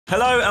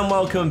Hello and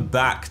welcome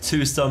back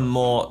to some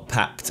more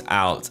Packed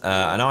Out.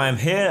 And I am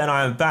here and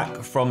I am back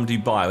from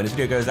Dubai. When this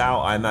video goes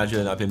out, I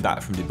imagine I've been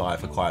back from Dubai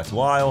for quite a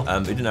while. But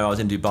you didn't know I was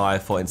in Dubai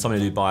for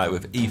Insomnia Dubai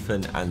with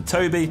Ethan and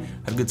Toby.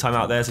 Had a good time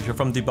out there. So if you're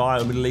from Dubai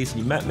or Middle East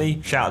and you met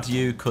me, shout out to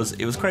you because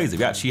it was crazy.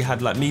 We actually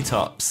had like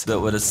meetups that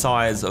were the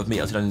size of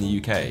meetups done in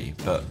the UK,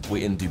 but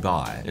we're in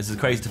Dubai. This is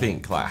crazy to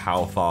think like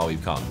how far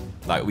we've come.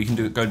 Like we can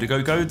go to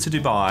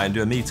Dubai and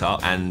do a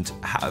meetup and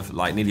have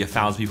like nearly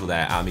 1,000 people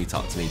there at our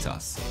meetup to meet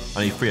us.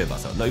 Only 3 of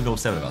us, not even all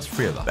 7 of us,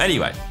 3 of us. But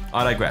anyway,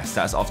 I digress,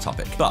 that's off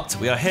topic. But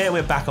we are here,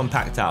 we're back on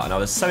Packed Out, and I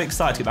was so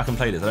excited to get back and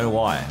play this. I don't know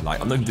why.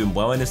 Like I'm not even doing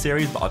well in this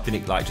series, but I've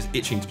been like just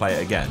itching to play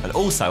it again. And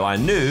also I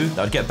knew that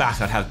I'd get back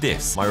and I'd have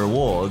this, my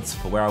rewards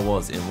for where I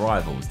was in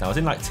Rivals. Now I was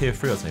in like tier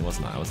 3 or something,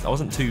 wasn't I? I was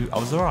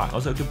alright, I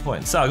was at a good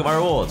point. So I got my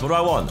rewards, what do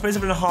I want?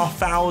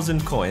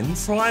 27,500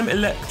 coins, Prime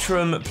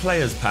Electrum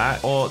Players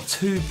Pack, or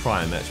 2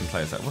 Prime Electrum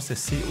Players Pack. What's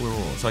this? See all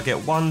rewards. So I get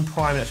 1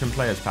 Prime Electrum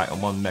Players Pack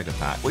and 1 Mega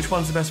Pack. Which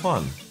one's the best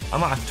one? I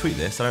might have to tweet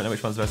this. I don't know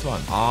which one's the best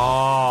one.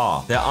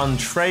 Ah, they're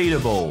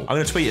untradeable. I'm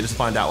going to tweet it just to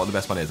find out what the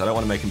best one is. I don't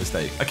want to make a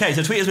mistake. Okay,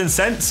 so tweet has been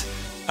sent.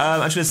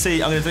 I'm just going to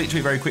see. I'm going to delete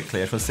tweet very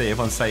quickly. I just want to see if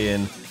everyone's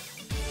saying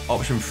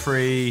option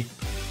 3,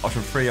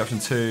 option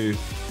 2.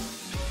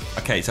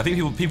 Okay, so I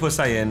think people are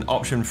saying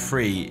option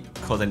 3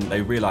 because then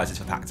they realise it's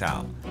for Packed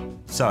Out.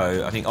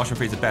 So I think option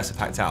 3 is the best for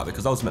Packed Out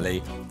because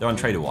ultimately they're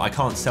untradeable. I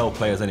can't sell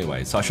players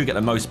anyway, so I should get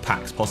the most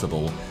packs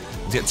possible.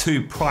 To get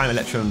 2 Prime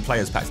Electrum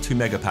Players Packs, 2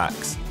 Mega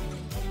Packs,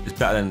 it's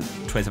better than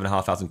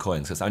 27,500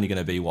 coins. So it's only going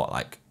to be what,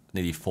 like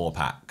nearly 4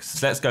 packs.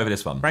 So let's go for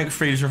this one. Rank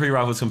 3, 3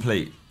 rivals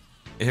complete.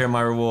 Here are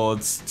my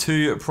rewards: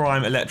 2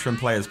 Prime Electrum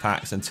Players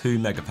Packs and 2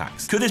 Mega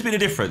Packs. Could this be the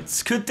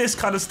difference? Could this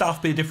kind of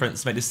stuff be the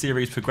difference to make this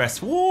series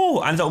progress?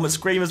 Whoa, and Ultimate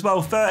Scream as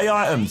well. 30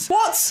 items.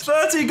 What?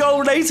 30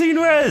 gold, 18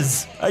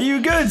 rares. Are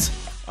you good?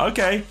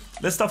 Okay.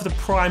 Let's start with the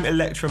Prime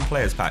Electrum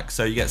Players Pack.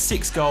 So you get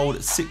 6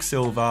 gold, 6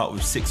 silver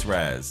with 6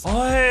 rares.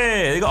 Oh,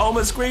 hey, they got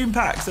Ultimate Scream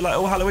packs. They're like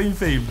all Halloween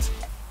themed.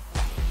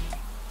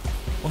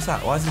 What's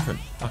that? Why is it different?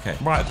 Okay,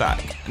 right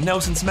back.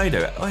 Nelson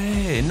Tomato. Oh,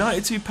 yeah,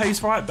 92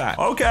 pace right back.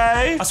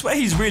 Okay. I swear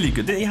he's really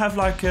good. Didn't he have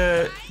like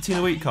a Team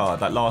of the Week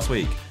card like last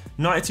week?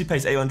 92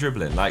 pace, 81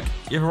 dribbling. Like,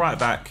 you have a right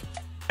back,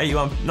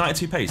 81,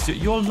 92 pace.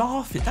 You're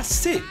laughing. That's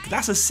sick.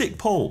 That's a sick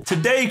pull.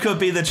 Today could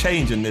be the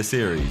change in this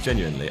series,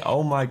 genuinely.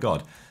 Oh my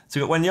God. So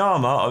we've got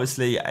Wanyama,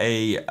 obviously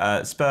a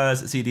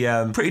Spurs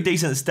CDM, pretty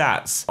decent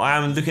stats. I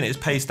am looking at his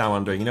pace now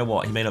wondering, you know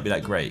what, he may not be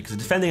that great. Because the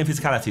defending and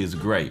physicality is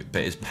great,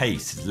 but his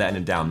pace is letting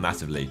him down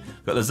massively.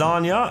 We've got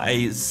Lasagna,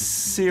 a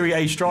Serie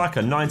A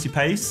striker, 90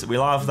 pace. We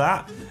love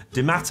that.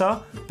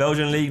 Dimata,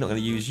 Belgian League, not going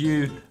to use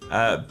you.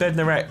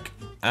 Bednarek,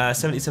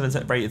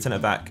 77 rated centre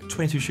back,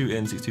 22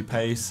 shooting, 62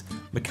 pace.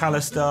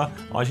 McAllister,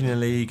 Argentinian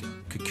League.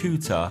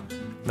 Kakuta.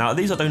 Now,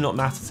 these do not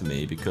matter to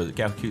me because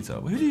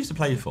Kakuta, who did he used to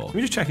play for? Let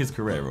me just check his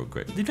career real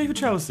quick. Did he play for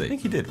Chelsea? I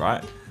think he did,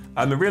 right?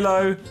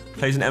 Murillo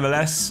plays in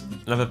MLS,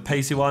 another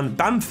pacey one.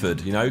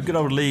 Bamford, you know, good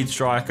old lead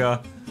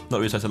striker. Not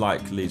really supposed to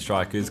like lead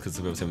strikers because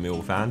I'm obviously a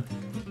Mill fan.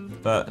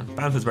 But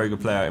Bamford's a very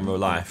good player in real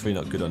life. Really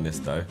not good on this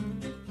though.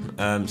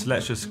 So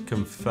let's just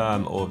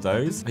confirm all of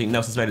those. I think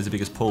Nelson's made is the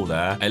biggest pull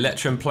there.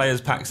 Electrum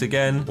Players Packs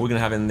again. What we're going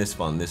to have in this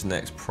one, this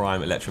next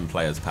Prime Electrum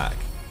Players Pack.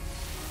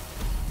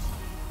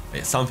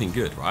 It's something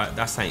good, right?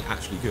 That's saying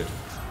actually good.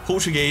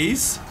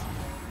 Portuguese,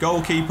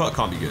 goalkeeper,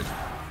 can't be good.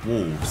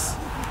 Wolves.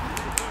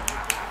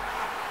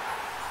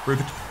 Rui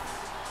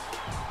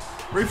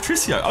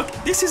Patricio. Okay,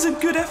 this is a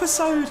good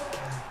episode.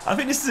 I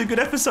think this is a good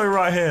episode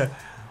right here.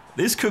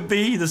 This could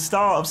be the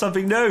start of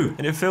something new,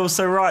 and it feels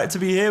so right to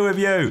be here with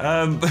you.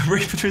 Rui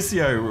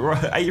Patricio,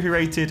 83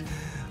 rated,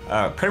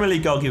 Premier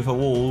League goalkeeper for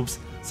Wolves.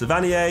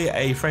 Savanier,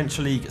 a French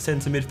League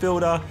centre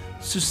midfielder.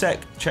 Susek,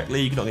 Czech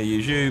League, not going to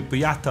use you.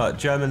 Boyata,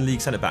 German League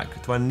centre back.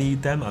 Do I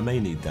need them? I may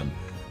need them.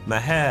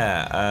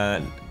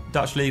 Maher,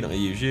 Dutch League, not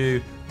going to use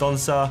you.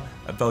 Donsa,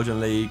 a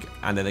Belgian League.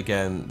 And then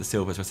again, the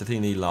Silvers,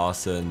 Rossettini,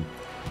 Larson.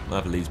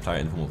 Another Leeds player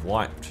in the form of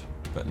Wiped,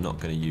 but not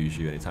going to use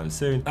you anytime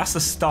soon. That's the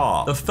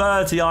start. The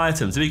 30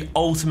 items, the big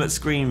ultimate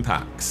screen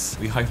packs.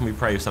 We hope and we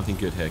pray for something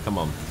good here. Come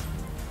on.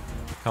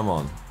 Come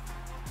on.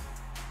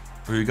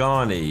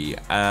 Rugani,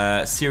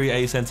 Serie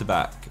A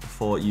centre-back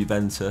for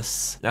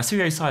Juventus. Now,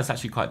 Serie A side is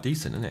actually quite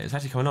decent, isn't it? It's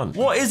actually coming on.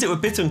 What is it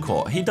with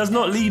Bittencourt? He does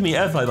not leave me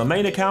ever. My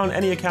main account,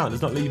 any account,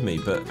 does not leave me.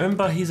 But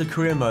remember, he's a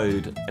career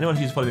mode. Anyone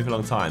who's followed me for a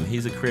long time,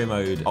 he's a career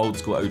mode, old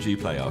school OG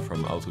player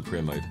from old school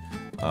career mode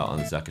on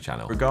the Zerkaa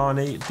channel.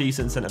 Rugani,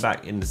 decent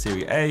centre-back in the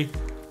Serie A.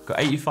 Got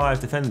 85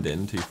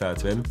 defending, to be fair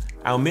to him.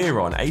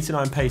 Almiron,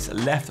 89 pace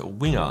left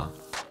winger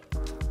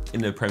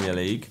in the Premier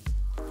League.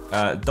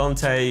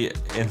 Dante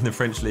in the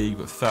French League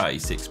with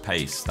 36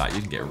 pace. That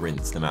you can get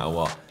rinsed no matter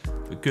what.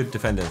 With good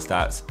defending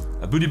stats.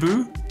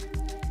 Boudibou,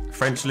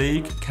 French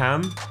League,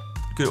 Cam.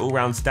 Good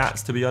all-round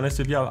stats, to be honest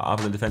with you,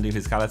 other than defending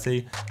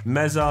physicality.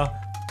 Meza,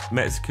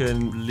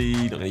 Mexican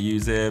League, not going to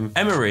use him.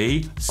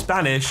 Emery,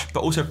 Spanish,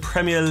 but also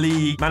Premier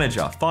League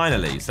manager,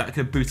 finally. So that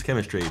could boost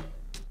chemistry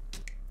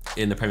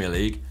in the Premier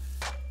League.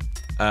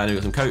 And we've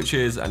got some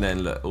coaches, and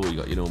then look, oh, you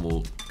got your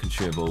normal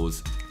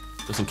consumables.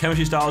 Got some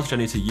chemistry styles which I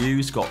need to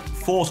use. Got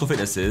 4 score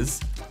fitnesses.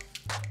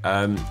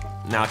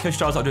 Now chemistry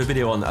styles I'll do a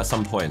video on at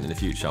some point in the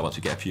future once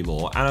we get a few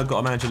more. And I've got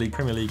a Manager League,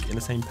 Premier League in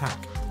the same pack.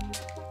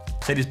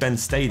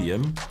 Mercedes-Benz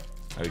Stadium.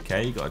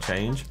 Okay, got to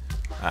change.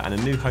 And a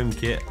new home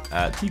kit,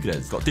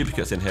 Tigres. Got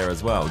duplicates in here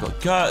as well. We've got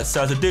Gertz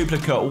as a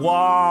duplicate.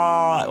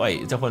 What?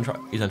 Wait, he's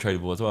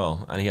untradeable as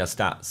well. And he has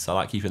stats. I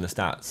like keeping the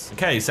stats.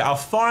 Okay, so our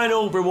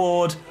final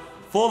reward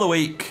for the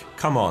week.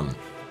 Come on.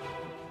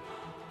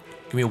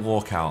 Give me a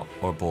walkout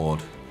or a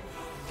board.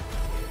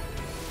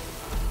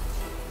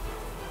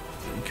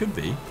 It could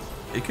be.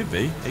 It could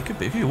be. It could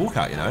be. It could be a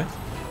walkout, you know.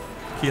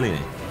 Chiellini.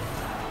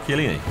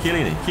 Chiellini.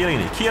 Chiellini.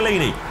 Chiellini.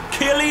 Chiellini.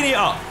 Chiellini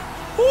up.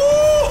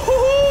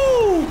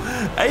 Woo-hoo-hoo!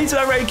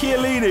 8-man rate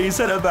Chiellini,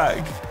 centre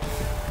back.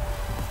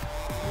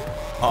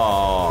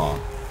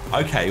 Oh,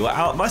 okay.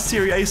 Well, my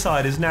Serie A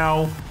side is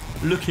now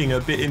looking a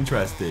bit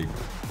interesting.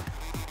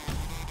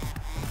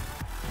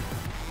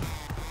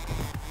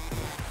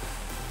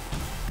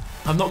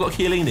 I've not got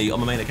Chiellini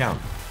on my main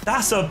account.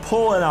 That's a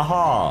poor and a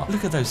half.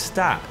 Look at those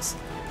stats.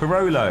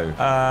 Pirolo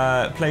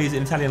plays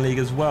in Italian League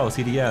as well,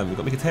 CDM. We've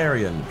got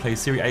Mkhitaryan,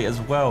 plays Serie A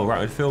as well,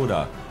 right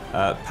midfielder.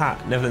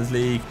 Pat, Netherlands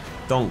League.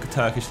 Donk,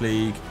 Turkish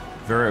League.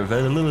 That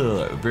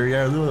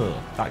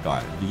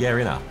guy.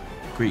 Villarina,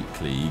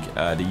 Greek League.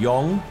 De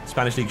Jong,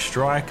 Spanish League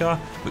striker.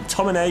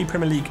 McTominay,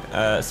 Premier League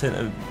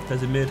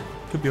centre mid.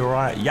 Could be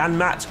alright.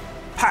 Janmaat,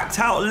 packed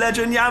out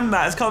legend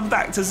Janmaat has come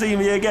back to see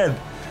me again.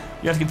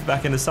 You have to get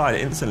back in the side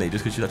instantly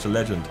just because she's such a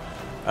legend.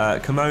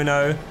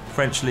 Kimono,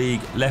 French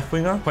League left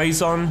winger.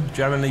 Quaison,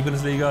 German League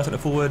Bundesliga centre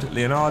forward.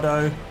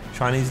 Leonardo,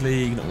 Chinese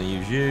League, not going to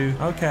use you.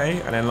 Okay,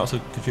 and then lots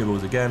of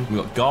consumables again.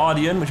 We've got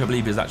Guardian, which I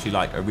believe is actually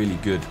like a really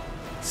good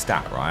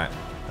stat, right?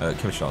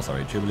 Chemistry,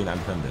 sorry, dribbling and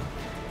defending.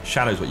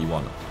 Shadow's what you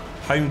want.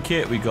 Home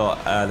kit, we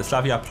got the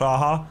Slavia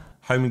Praha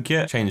home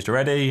kit, changed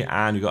already,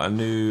 and we got a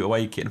new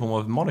away kit in the form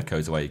of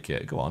Monaco's away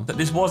kit. Go on. But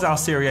this was our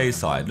Serie A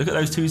side. Look at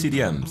those 2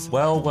 CDMs.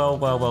 Well.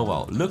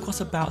 Look what's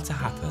about to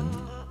happen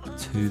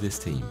to this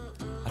team.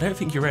 I don't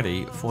think you're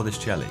ready for this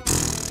jelly.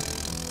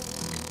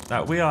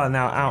 That we are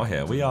now out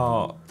here. We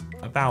are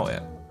about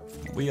it.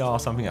 We are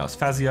something else.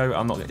 Fazio,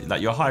 I'm not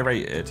like you're high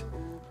rated,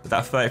 but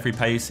that 33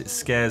 pace, it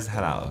scares the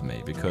hell out of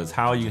me because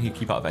how are you going to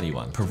keep up with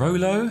anyone?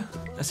 Pirolo,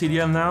 a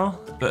CDM now,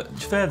 but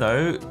fair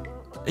though,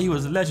 he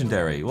was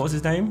legendary. What was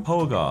his name?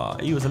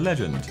 Holgar. He was a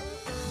legend.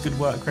 Good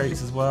work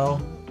rates as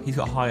well. He's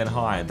got high and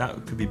high. That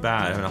could be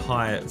bad, having a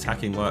high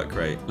attacking work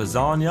rate.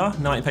 Lasagna,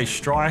 90 pace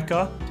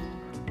striker,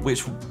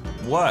 which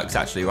works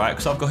actually, right?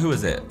 Because I've got, who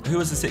was it? Who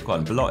was the sick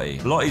one? Belotti.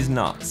 Belotti's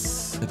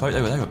nuts.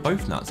 They were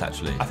both nuts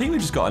actually. I think we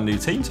just got a new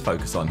team to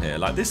focus on here.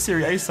 Like this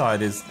Serie A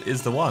side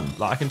is the one.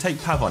 Like I can take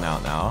Pavon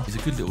out now. He's a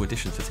good little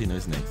addition to the team,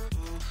 isn't he?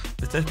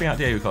 Let's bring out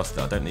Diego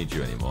Costa. I don't need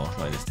you anymore,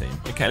 not in this team.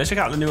 Okay, let's check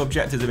out the new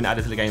objectives that have been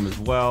added to the game as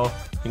well.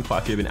 I think quite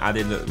a few have been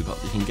added. Look,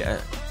 you can get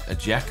a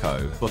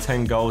Dzeko. Score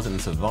 10 goals in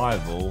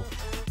survival.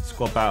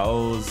 Squad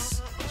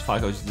battles.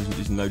 5 goals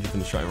using no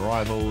different striking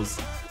rivals.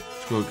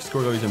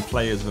 Score goals using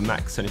players with a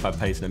max 75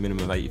 pace and a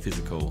minimum of 80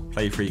 physical.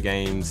 Play 3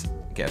 games.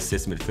 Get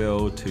assists in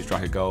midfield. 2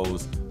 striker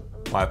goals.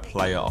 Buy a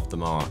player off the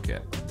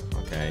market.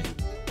 Okay.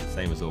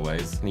 Same as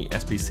always. Any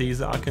SBCs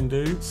that I can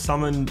do?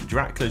 Summon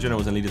Dracula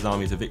Generals and Leaders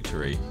Army to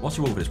victory. What's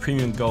your reward for this?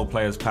 Premium Gold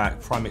Players Pack,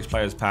 Prime Mix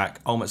Players Pack,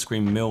 Ultimate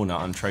Scream Milner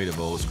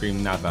untradeable,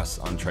 Scream Navas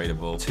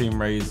untradeable,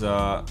 Tomb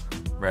Raiser,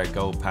 Rare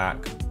Gold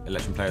Pack,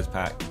 Election Players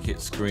Pack, Kit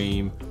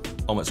Scream,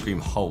 Ultimate Scream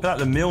Hulk. I feel like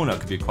the Milner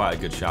could be quite a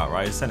good shout,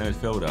 right? Centre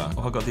midfielder.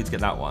 Oh, I've got to get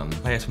that one.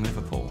 Players from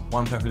Liverpool.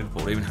 One player from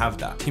Liverpool. We even have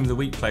that. Team of the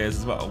Week players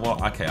as well.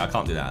 What? Okay, I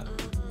can't do that.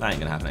 That ain't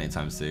gonna happen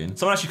anytime soon.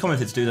 Someone actually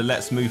commented to do the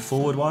Let's Move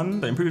Forward one,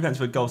 but improve events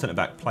with a goal centre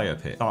back player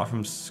pick. Start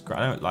from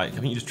scratch. I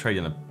think you just trade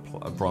in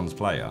a bronze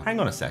player. Hang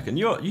on a second.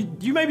 You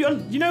may be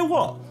on. You know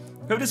what?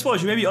 Whoever this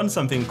was, you may be on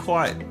something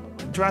quite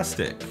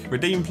drastic.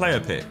 Redeem player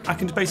pick. I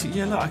can basically,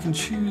 yeah, look, I can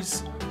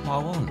choose what I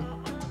want.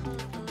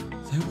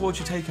 So what would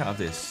you take out of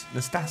this?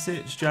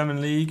 Nastasic,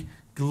 German League.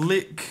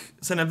 Glick,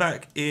 centre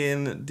back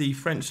in the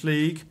French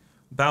League.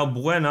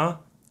 Balbuena,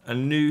 a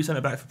new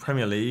centre back for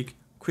Premier League.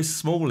 Chris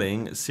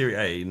Smalling, Serie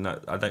A, no,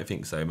 I don't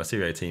think so. My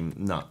Serie A team,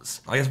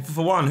 nuts. I guess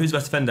for one, who's the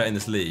best defender in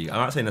this league? I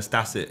might say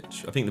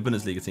Nastasic. I think the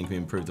Bundesliga team can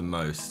improve the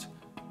most.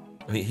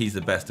 I think he's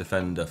the best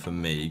defender for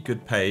me.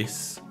 Good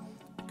pace,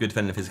 good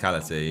defending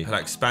physicality. I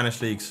like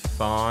Spanish League's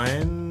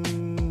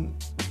fine.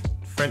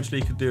 French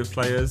League could do with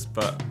players,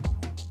 but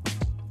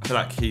I feel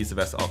like he's the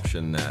best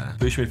option there.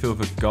 Boost midfield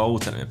for goal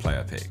centre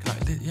player pick. Like,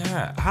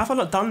 yeah, how have I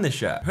not done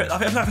this yet? I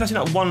think I've seen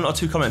like 1 or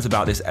 2 comments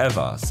about this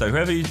ever. So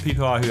whoever these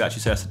people are who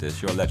actually suggested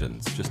this, you're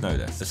legends. Just know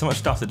this. There's so much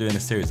stuff to do in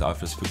this series that I've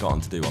just forgotten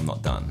to do. I'm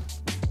not done.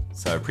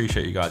 So I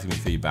appreciate you guys giving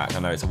me feedback. I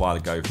know it's a while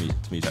ago for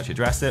me to actually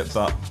address it,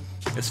 but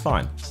it's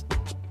fine.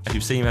 As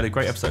you've seen, we had a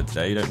great episode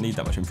today. You don't need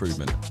that much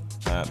improvement.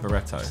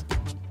 Barreto.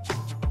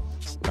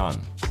 Done.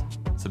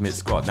 Submit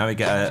squad. Now we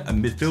get a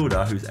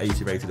midfielder who's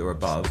 80 rated or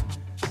above.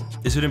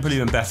 This would have been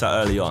even better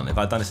early on. If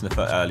I'd done this in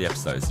the early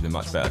episodes, it'd been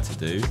much better to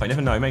do. But you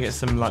never know, you may get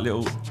some like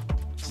little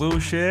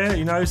Wilshere,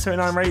 you know,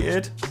 79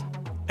 rated,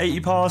 80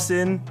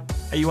 passing,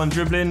 81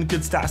 dribbling,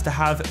 good stats to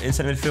have in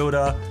centre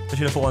midfielder,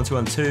 especially in a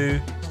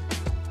 4-1-2-1-2.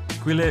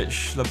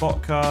 Grealish,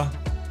 Lobotka,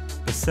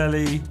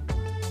 Baselli.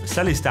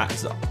 Baselli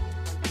stats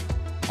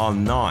are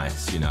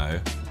nice, you know.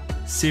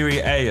 Serie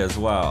A as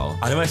well.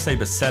 I'd almost say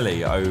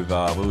Baselli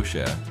over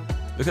Wilshere.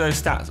 Look at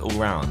those stats all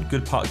round.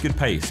 Good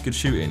pace, good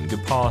shooting,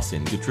 good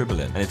passing, good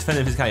dribbling. And his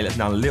defensive physicality lets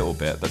down a little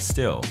bit, but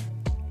still,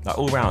 like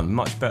all round,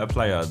 much better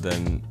player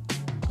than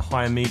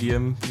high and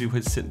medium. You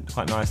would sit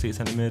quite nicely at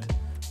centre mid.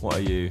 What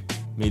are you?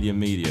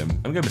 Medium.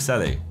 I'm going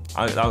Baselli.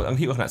 I'm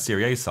keep looking at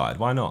Serie A side.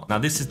 Why not? Now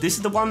this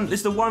is the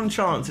one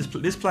chance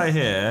this player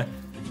here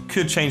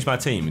could change my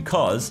team,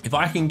 because if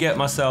I can get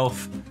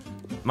myself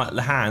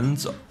the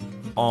hands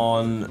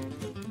on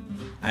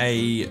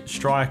a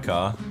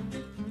striker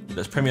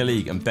that's Premier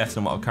League and better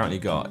than what I've currently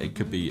got, it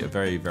could be a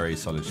very, very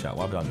solid shout.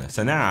 Why have I done this?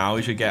 So now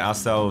we should get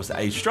ourselves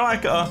a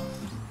striker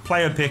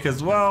player pick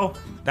as well.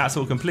 That's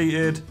all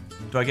completed.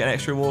 Do I get an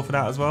extra reward for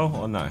that as well,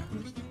 or no?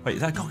 Wait,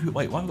 is that a goalkeeper?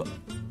 Wait, why have I got?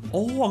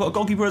 Oh, I got a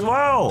goalkeeper as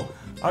well.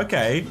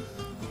 Okay,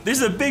 this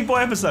is a big boy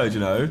episode, you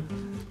know.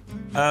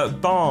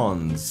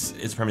 Barnes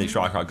is the Premier League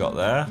striker I got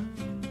there.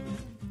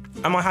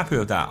 Am I happy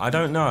with that? I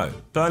don't know.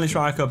 Burnley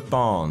striker,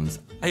 Barnes.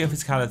 8 on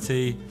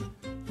physicality.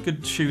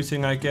 Good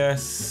shooting, I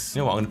guess. You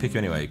know what, I'm going to pick you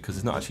anyway, because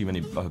there's not actually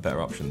many other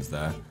better options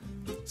there.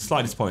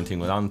 Slightly disappointing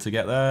with Un to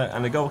get there.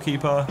 And the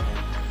goalkeeper.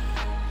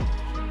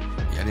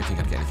 Yeah, I didn't think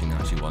I'd get anything I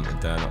actually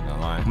wanted there, not going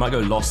to lie. I might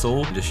go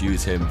Lossell and just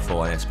use him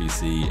for an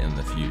SBC in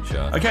the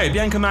future. Okay,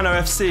 Biancomano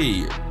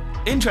FC.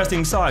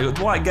 Interesting side. You've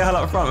got Dwight Gale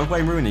up front with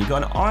Wayne Rooney. You've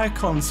got an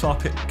icon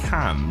swap at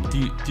Cam.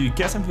 Do you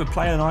get something for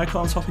playing an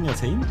icon swap in your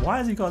team? Why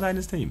has he got that in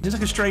his team? It's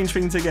like a strange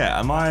thing to get.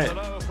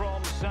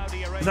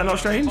 Is that not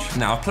strange?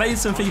 Now, I've played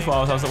some FIFA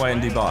whilst I was away in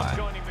Dubai.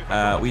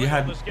 We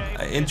had,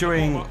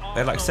 during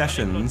like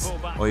sessions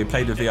where we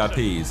played with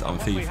VIPs on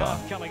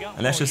FIFA.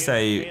 And let's just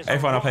say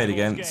everyone I played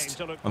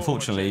against,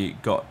 unfortunately,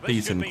 got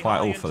beaten quite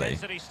awfully,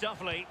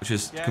 which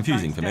is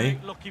confusing for me.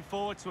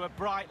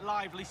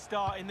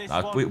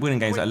 Winning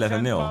games at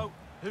 11-0.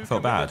 I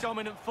felt bad.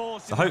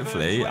 So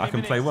hopefully I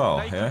can play well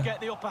here. I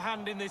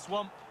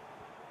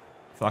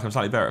feel like I'm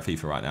slightly better at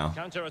FIFA right now.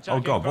 Oh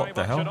god, what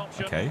the hell?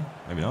 Okay,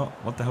 maybe not.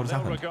 What the hell just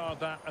happened?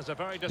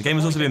 The game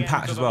has also been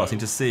patched as well, so I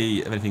need to see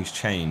if anything's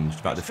changed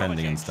about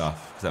defending and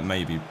stuff, because that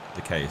may be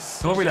the case.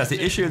 So what I realised,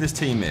 the issue of this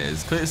team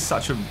is, because it's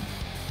such a...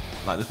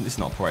 Like, this is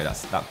not Poirot,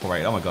 that's that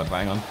Poirot. Oh my god,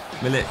 hang on.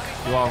 Milik,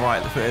 you are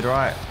right, the footed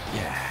right.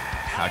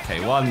 Yeah, okay,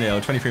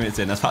 1-0, 23 minutes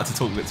in, that's about to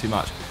talk a bit too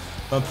much.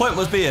 But the point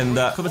was being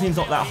that because the team's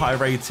not that high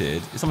rated,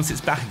 if someone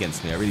sits back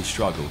against me, I really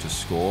struggle to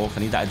score. I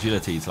need that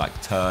agility to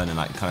like turn and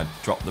like kind of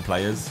drop the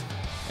players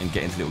and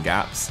get into little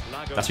gaps.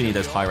 That's when you need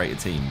those high-rated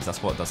teams.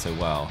 That's what it does so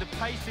well. The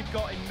pace they've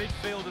got in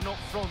midfield and up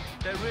front,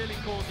 they're really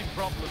causing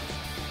problems.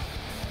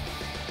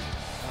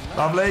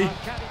 Lovely,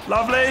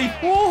 lovely.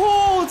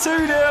 Woohoo!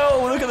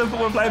 2-0. Look at the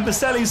football we're playing.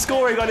 Baselli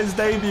scoring on his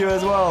debut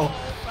as well.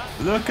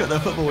 Look at the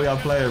football we are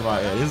playing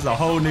right here. This is a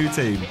whole new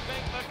team.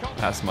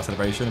 That's my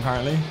celebration,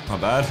 apparently.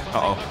 Not bad.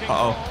 Oh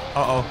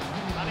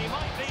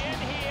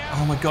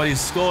my god,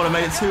 he's scored and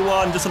made it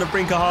 2-1 just on the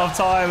brink of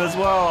half-time as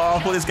well. Oh, I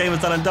thought this game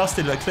was done and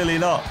dusted, but clearly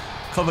not.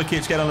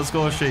 Kovacic getting on the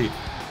score sheet.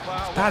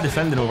 It's bad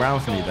defending all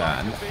round for me there.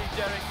 And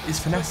his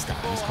finesse that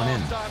has gone in.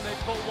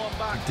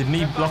 Did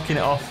me blocking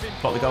it off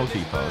block the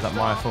goalkeeper? Was that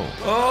my fault?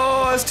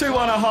 Oh, it's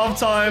 2-1 at half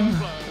time.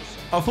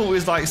 I thought we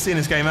was like seeing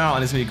this game out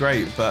and it's gonna be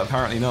great, but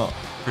apparently not.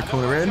 Good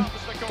corner in.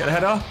 Get a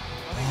header.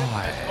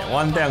 Oh,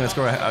 one day I'm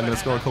gonna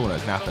score a corner.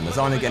 It's gonna happen.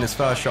 Lasagna getting his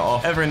first shot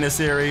off ever in this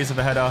series of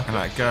a header. And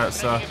like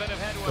Goetze.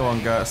 Go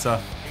on,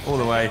 Goetze. All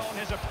the way.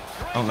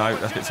 Oh no,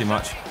 that's a bit too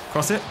much.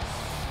 Cross it.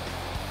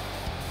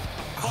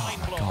 Oh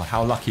my god,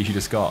 how lucky you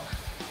just got.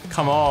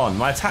 Come on,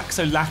 my attack's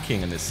so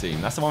lacking in this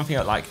team. That's the one thing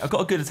I've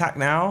got a good attack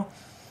now,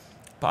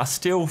 but I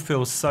still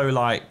feel so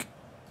like,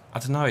 I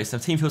don't know, the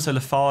team feels so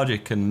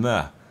lethargic and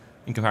meh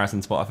in comparison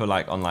to what I feel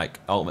like on like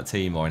Ultimate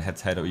Team or in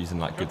head-to-head or using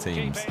like good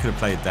teams. Could have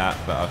played that,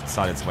 but I've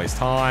decided to waste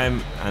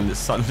time and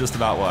it's just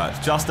about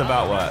worked. Just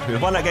about worked. We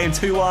won that game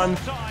 2-1.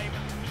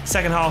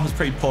 Second half was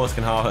pretty poor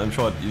second half. I'm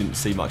sure you didn't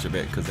see much of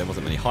it because there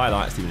wasn't many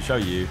highlights to even show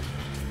you.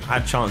 I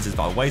had chances,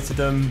 but I wasted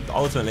them. But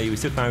ultimately, we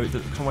still come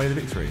away with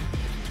the victory.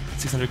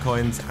 600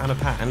 coins and a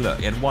pat. And look,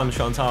 he had one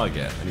shot on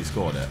target and he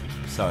scored it.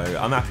 So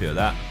I'm happy with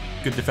that.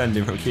 Good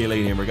defending from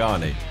Chiellini and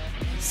Regani.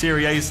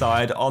 Serie A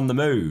side on the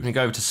move. We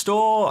go over to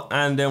store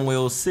and then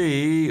we'll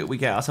see. We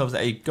get ourselves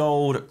a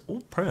gold.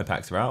 Oh, promo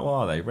packs are out. What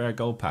are they? Rare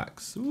gold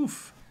packs.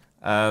 Oof.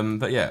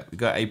 But yeah, we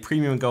got a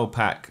premium gold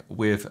pack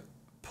with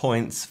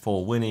points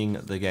for winning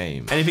the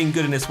game. Anything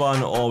good in this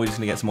one, or we're just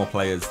gonna get some more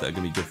players that are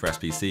gonna be good for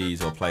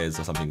SBCs or players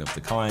or something of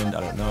the kind.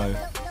 I don't know.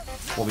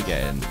 What are we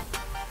getting?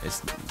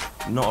 It's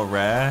not a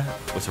rare.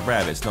 Well, it's a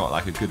rare, but it's not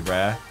like a good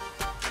rare.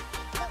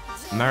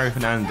 Mario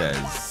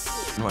Fernandez.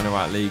 Not in the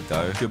right league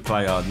though. Good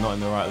player, not in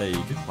the right league.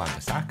 Wow,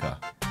 Zerkaa.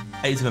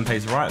 87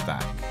 plays right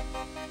back.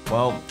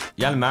 Well,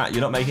 Jan Matt,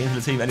 you're not making it into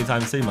the team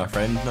anytime soon, my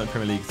friend. Not a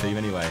Premier League team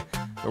anyway.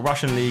 But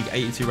Russian League,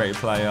 82 rated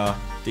player.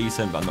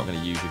 Decent, but I'm not going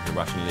to use you for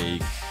Russian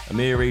League.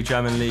 Amiri,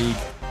 German League.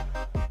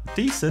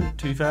 Decent,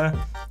 to be fair.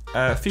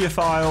 FIFA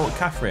file,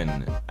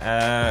 Catherine.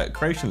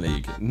 Creation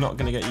League, not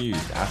going to get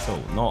used at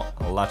all. Not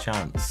a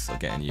chance of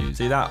getting used.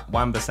 See that?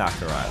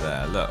 Wan-Bissaka right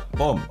there. Look,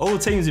 boom. All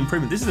teams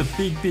improvement. This is a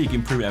big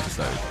improvement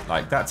episode.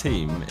 Like, that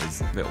team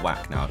is a bit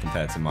whack now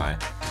compared to my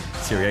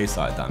Serie A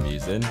side that I'm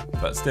using.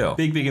 But still,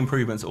 big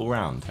improvements all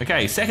round.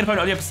 Okay, second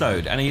opponent of the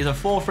episode. And he's a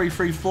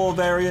 4-3-3-4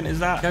 variant, is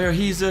that? Gabriel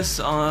Jesus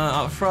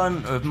up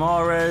front with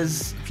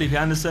Mahrez. Felipe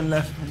Anderson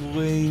left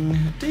wing.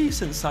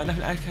 Decent side. Left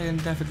AK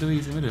and David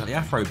Luiz in the middle. The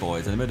Afro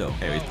boys in the middle.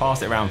 Okay, he's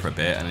passed it around for a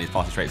bit and then he's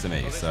passed it straight to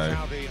me. So,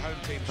 not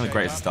the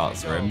greatest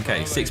starts for him.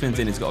 Okay, 6 minutes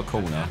in, he's got a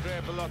corner.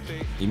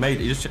 He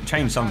just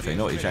changed something.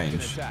 Not what he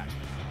changed.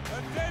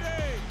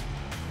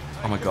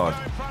 Oh my god.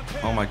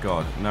 Oh my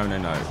god. No.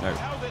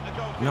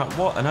 No,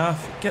 what on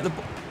earth? Get the...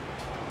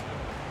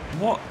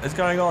 What is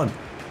going on?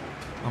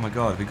 Oh my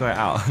god, we got it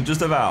out.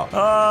 Just about.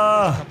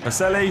 Ah!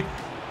 Marcelli.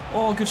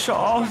 Oh, good shot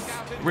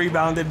off.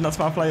 Rebounded, not to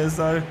my players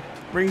though.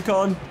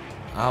 Rincon.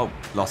 Oh,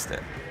 lost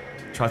it.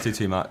 Tried to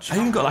too much. I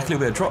even got like a little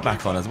bit of drop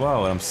back on as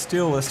well, and it's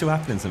still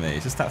happening to me.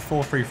 It's just that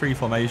 4-3-3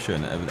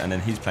 formation, and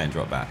then he's playing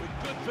drop back.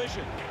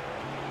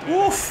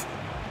 Woof!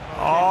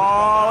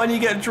 Oh, when you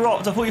get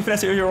dropped, I thought you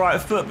finessed it with your right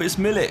foot, but it's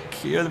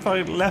Milik. You're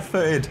probably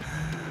left-footed.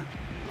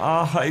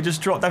 Ah, he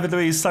just dropped David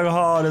Luiz so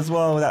hard as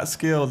well with that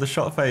skill, the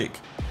shot fake.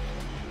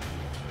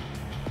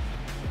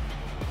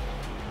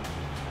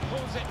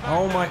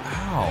 Oh my,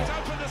 how?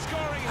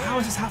 How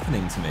is this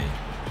happening to me?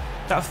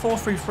 That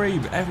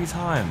 4-3-3 every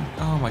time.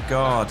 Oh my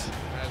god.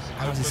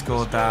 How has he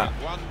scored that?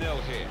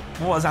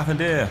 What has happened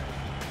here?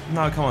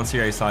 No, come on,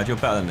 Serie A side, you're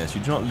better than this.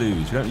 You do not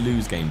lose. You don't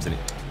lose games in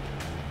it.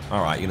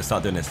 Alright, you're going to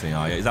start doing this thing,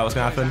 are you? Is that what's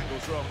going to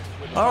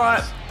happen?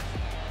 Alright.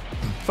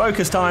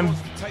 Focus time.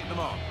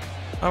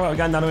 Alright, we're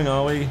going down the wing,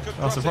 are we?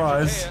 Oh,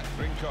 surprise.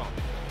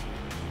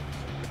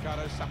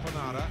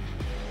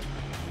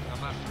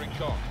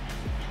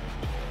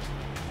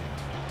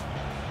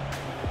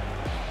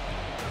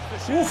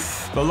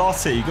 Oof,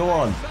 Belotti, go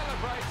on.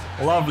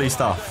 Lovely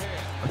stuff.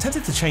 I'm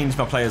tempted to change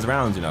my players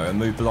around, you know, and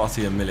move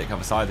Belotti and Milik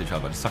other side of each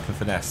other, just so I can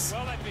finesse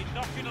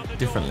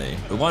differently.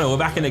 But 1-0, we're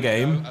back in the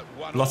game.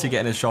 Belotti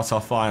getting his shot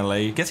off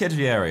finally. Gets the edge of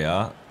the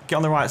area. Get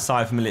on the right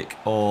side for Milik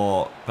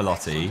or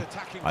Belotti.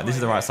 Right, this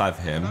is the right side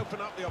for him.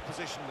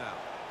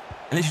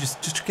 And literally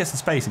just get some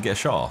space and get a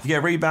shot off. If you get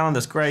a rebound,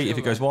 that's great. If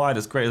it goes wide,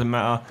 that's great, doesn't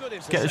matter.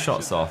 Just get the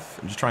shots off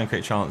and just try and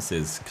create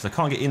chances. Because I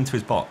can't get into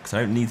his box.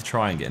 I don't need to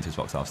try and get into his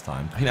box half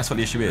time. I think that's what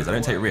the issue is. I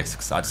don't take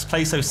risks. I just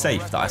play so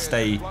safe that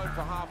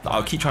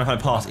I'll keep trying to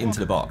find a pass into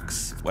the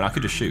box when I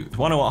could just shoot.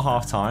 1-0 at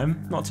half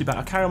time. Not too bad.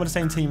 I'll carry on with the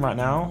same team right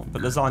now.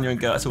 But Lasagna and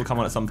Gertz will come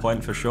on at some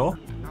point for sure.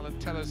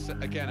 Tell us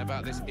again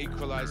about this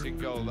equalising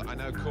goal that I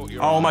know caught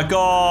your eye. Oh my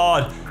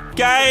god!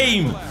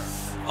 Game!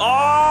 Oh!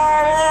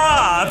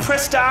 I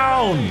pressed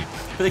down!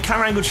 But the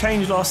camera angle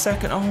changed last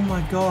second. Oh my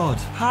god.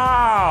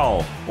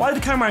 How? Why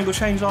did the camera angle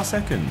change last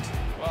second?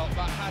 Well,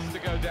 that has to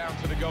go down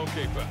to the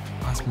goalkeeper.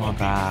 That's my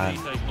bad.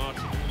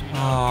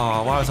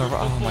 Oh, why was I...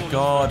 Oh my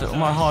god. All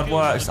my hard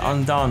work's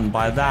undone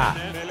by that.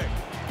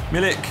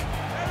 Milik!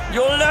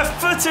 You're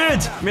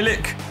left-footed!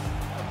 Milik!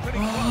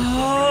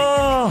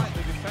 Oh!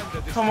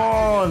 Come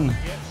on!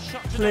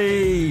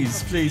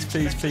 Please, please,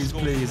 please, please,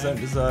 please. Don't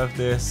deserve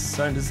this.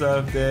 Don't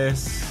deserve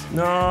this.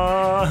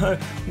 No!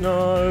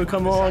 No,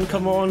 come on,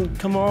 come on,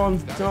 come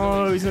on.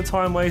 No, he's gonna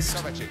time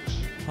waste.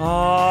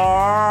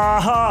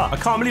 Ah! I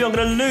can't believe I'm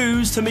gonna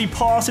lose to me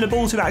passing the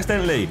ball to him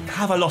accidentally.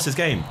 Have I lost this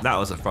game? That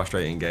was a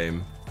frustrating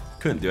game.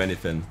 Couldn't do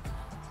anything.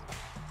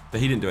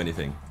 But he didn't do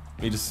anything.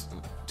 He just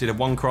did a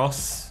one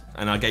cross.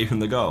 And I gave him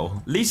the goal.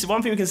 At least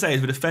one thing we can say is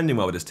we're defending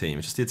well with this team.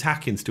 It's just the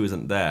attacking still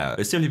isn't there.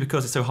 It's simply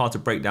because it's so hard to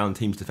break down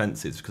teams'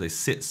 defenses because they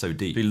sit so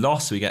deep. If we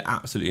lost, we get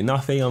absolutely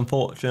nothing,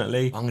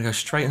 unfortunately. I'm gonna go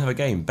straight into another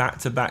game, back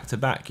to back to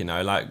back, you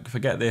know, like,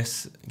 forget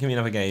this. Give me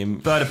another game.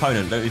 Third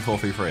opponent, don't be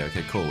 4-3-3.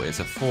 Okay, cool. It's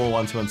a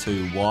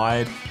 4-1-2-1-2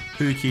 wide.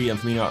 Pookie and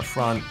Firmino up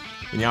front.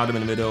 Wijnaldum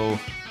in the middle.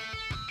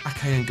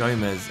 Ake and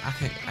Gomez.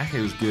 Ake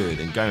was good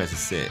and Gomez is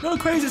sick. Not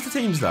the craziest of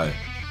teams, though.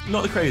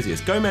 Not the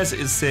craziest. Gomez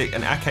is sick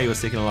and Ake was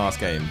sick in the last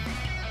game.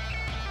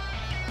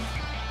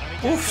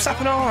 Oof,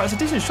 Saponara, it's a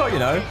decent shot, you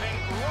know.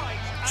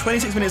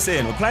 26 minutes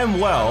in, we're playing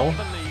well.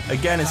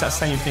 Again, it's that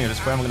same thing,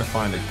 just where am I going to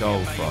find a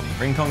goal from?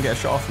 Rincon get a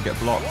shot off, we get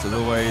blocked as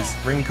always.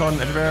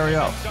 Rincon, edge of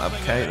area.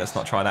 Okay, let's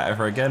not try that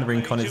ever again.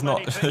 Rincon is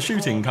not a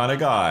shooting kind of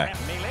guy.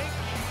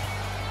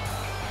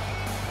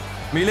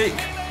 Milik.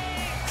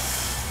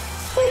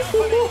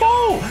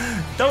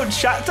 Don't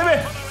chat to me.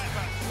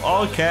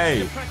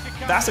 Okay,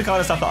 that's the kind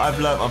of stuff that I've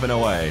learnt up and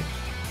away.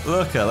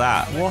 Look at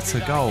that, what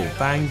a goal.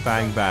 Bang,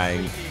 bang,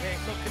 bang.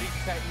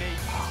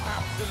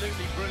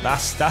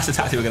 That's the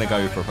tactic we're going to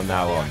go for from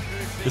now on.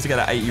 Just to get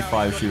that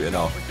 85 shooting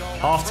off.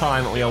 Half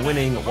time, we are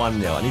winning 1-0.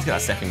 I need to get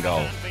that second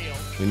goal.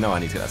 We know I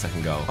need to get that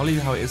second goal. I'll leave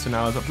it how it is for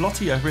now. But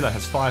Belotti, I realise,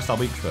 has 5-star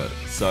weak foot.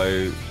 So,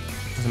 it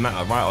doesn't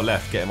matter, right or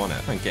left, get him on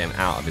it. Don't get him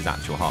out of his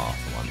actual half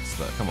for once.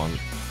 But come on.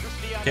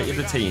 Get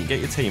your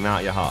team out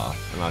of your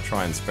half. And I'll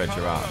try and spread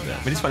you out a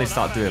bit. We just want to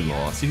start doing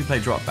more. See if you play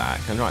drop back.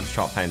 I'm trying to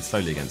start playing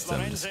slowly against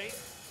them. Just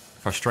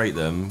frustrate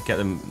them, get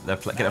their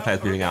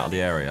players moving out of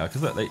the area.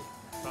 Because look,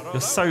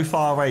 You're so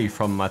far away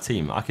from my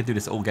team. I could do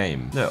this all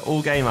game. Look,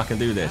 all game I can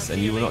do this,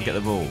 and you will not get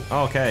the ball.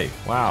 Okay,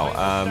 wow.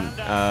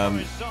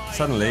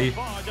 Suddenly,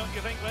 I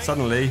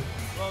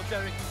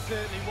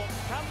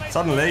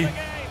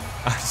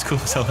just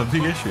called myself a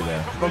big issue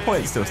there. My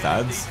point still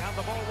stands.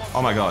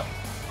 Oh my god.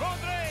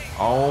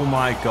 Oh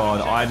my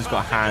god, I just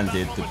got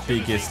handed the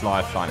biggest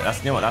lifeline. That's,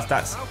 you know what,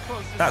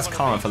 that's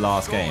karma for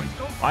last game.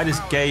 I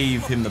just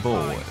gave him the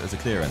ball as a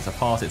clearance. I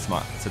passed it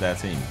to their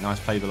team. Nice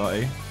play,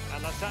 Belotti.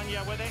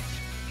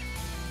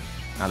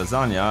 Now,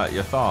 Lasagna,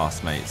 you're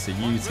fast, mate, so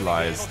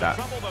utilise that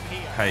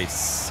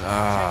pace.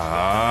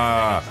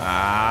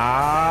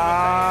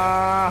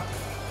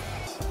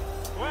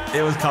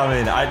 It was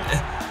coming.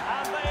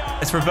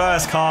 It's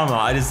reverse karma.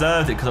 I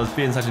deserved it because I was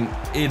being such an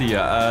idiot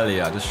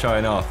earlier, just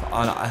showing off.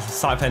 I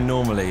started playing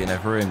normally and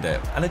I've ruined it.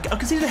 And I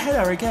conceded a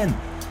header again.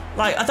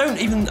 Like, I've not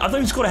even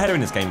scored a header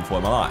in this game before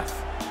in my life.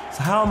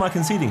 So how am I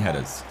conceding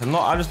headers?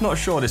 I'm just not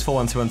sure this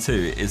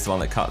 4-1-2-1-2 is the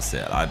one that cuts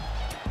it. I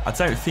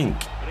don't think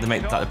the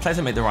players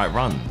don't make the right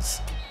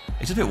runs.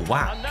 It's just a bit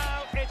whack.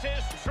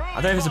 I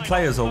don't know if it's the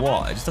players or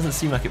what. It just doesn't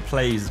seem like it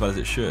plays as well as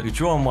it should. We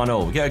draw on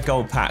 1-0. We get a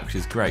gold pack, which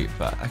is great,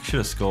 but I should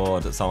have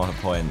scored at some other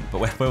point. But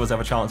where was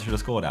there a chance I should have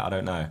scored at? I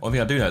don't know. One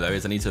thing I do know, though,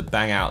 is I need to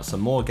bang out some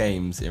more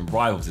games in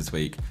Rivals this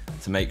week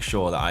to make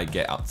sure that I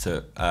get up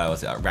to,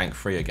 rank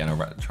 3 again,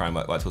 or try and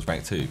work towards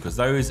rank 2. Because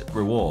those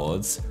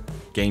rewards,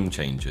 game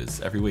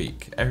changers every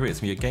week. Every week it's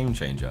going to be a game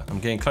changer. I'm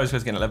getting closer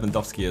to getting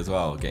Lewandowski as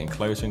well. Getting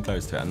closer and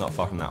closer to it. I'm not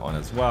far from that one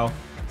as well.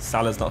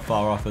 Salah's not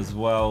far off as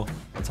well.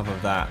 On top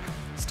of that,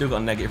 still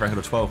got a negative record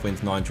of 12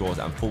 wins, 9 draws,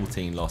 and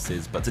 14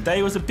 losses. But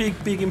today was a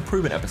big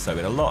improvement episode.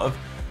 We had a lot of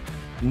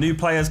new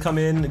players come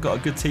in. Got a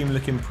good team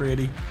looking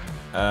pretty.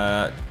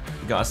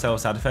 We got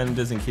ourselves our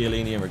defenders in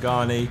Chiellini and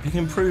Regani. If you can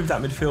improve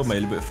that midfield maybe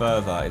a little bit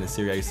further in the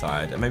Serie A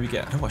side, and maybe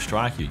get, I don't know what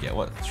striker you get.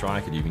 What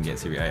striker do you even get in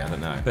Serie A? I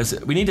don't know. But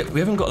we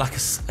haven't got like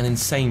an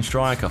insane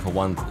striker for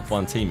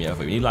one team yet, have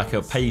we? We need like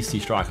a pacey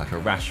striker, like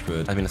a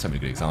Rashford. I mean, that's not a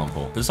good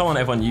example. But someone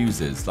everyone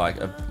uses, like,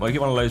 well, you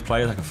get one of those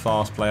players, like a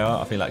fast player.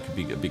 I think that could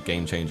be a big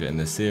game changer in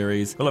this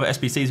series. A lot of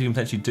SBCs we can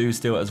potentially do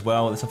still as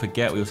well. Let's not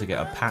forget, we also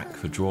get a pack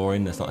for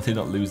drawing. I did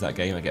not lose that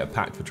game. I get a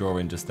pack for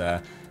drawing just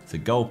there. It's a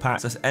gold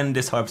pack. So let's end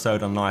this whole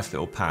episode on a nice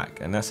little pack.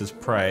 And let's just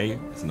pray.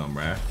 It's a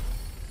non-rare.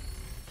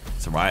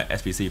 It's alright.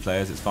 SBC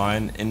players, it's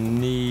fine.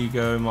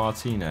 Inigo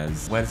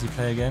Martinez. Where does he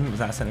play again? Was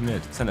that centre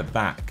mid? Centre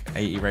back.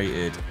 80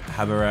 rated.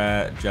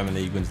 Haberer, German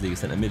League, Bundesliga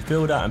centre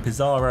midfielder. And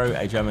Pizarro,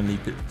 a German League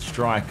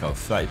striker of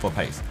 34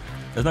 pace.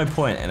 There's no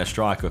point in a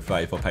striker of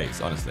 34 pace,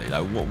 honestly.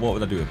 Like, what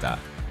would I do with that?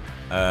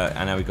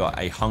 And now we got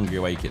a Hungry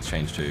away kit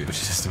change too,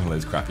 which is just one of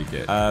those crappy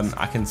kits.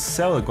 I can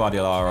sell the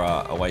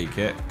Guardiola away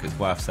kit because it's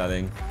worth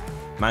selling.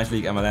 Manage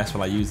League MLS,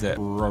 will I use it?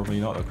 Probably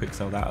not. I'll quick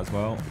sell that as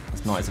well.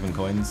 That's 97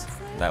 coins.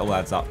 That all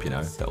adds up, you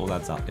know. That all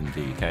adds up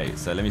indeed. Okay,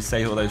 so let me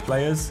save all those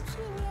players.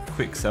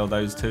 Quick sell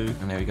those two.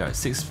 And there we go.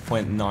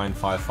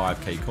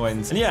 6.955k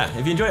coins. And yeah,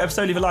 if you enjoyed the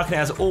episode, leave a like on it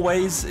as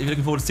always. If you're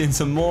looking forward to seeing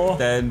some more,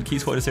 then keep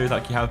supporting the series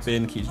like you have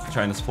been. Keep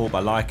trying to support by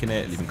liking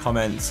it, leaving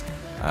comments,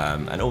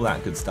 and all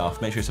that good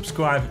stuff. Make sure you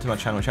subscribe to my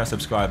channel. If you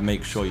subscribe,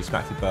 make sure you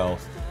smack the bell.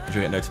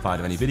 You'll get notified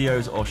of any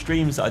videos or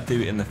streams that I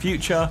do in the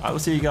future. I will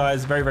see you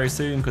guys very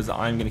soon because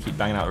I'm going to keep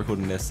banging out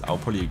recording this. I'll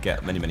probably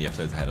get many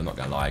episodes ahead, I'm not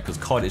going to lie, because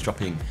COD is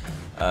dropping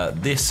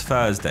this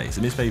Thursday. So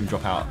this may even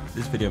drop out,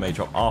 this video may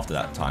drop after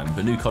that time,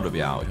 but new COD will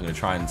be out. I'm going to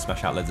try and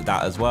smash out loads of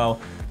that as well.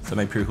 So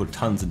maybe pre-record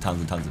tons and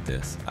tons of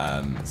this.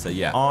 So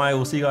yeah, I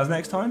will see you guys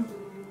next time.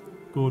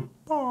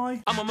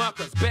 Goodbye. I'm a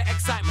Mercus, bare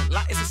excitement,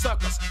 like it's a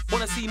circus.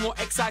 Wanna see more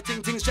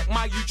exciting things? Check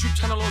my YouTube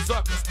channel or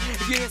Zerkaa.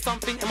 If you hear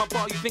something in my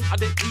bar you think I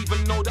didn't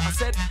even know that I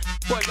said,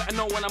 boy, better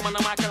know when I'm on the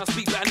mic and I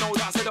speak, better know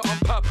that I said it on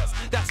purpose.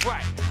 That's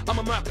right, I'm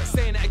a Mercus,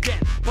 saying it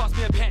again. Pass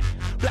me a pen.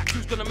 Black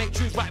tunes gonna make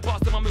tunes right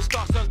past them. My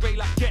moustache turns grey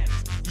like Ken.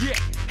 Yeah,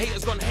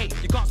 haters gonna hate,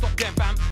 you can't stop them, fam.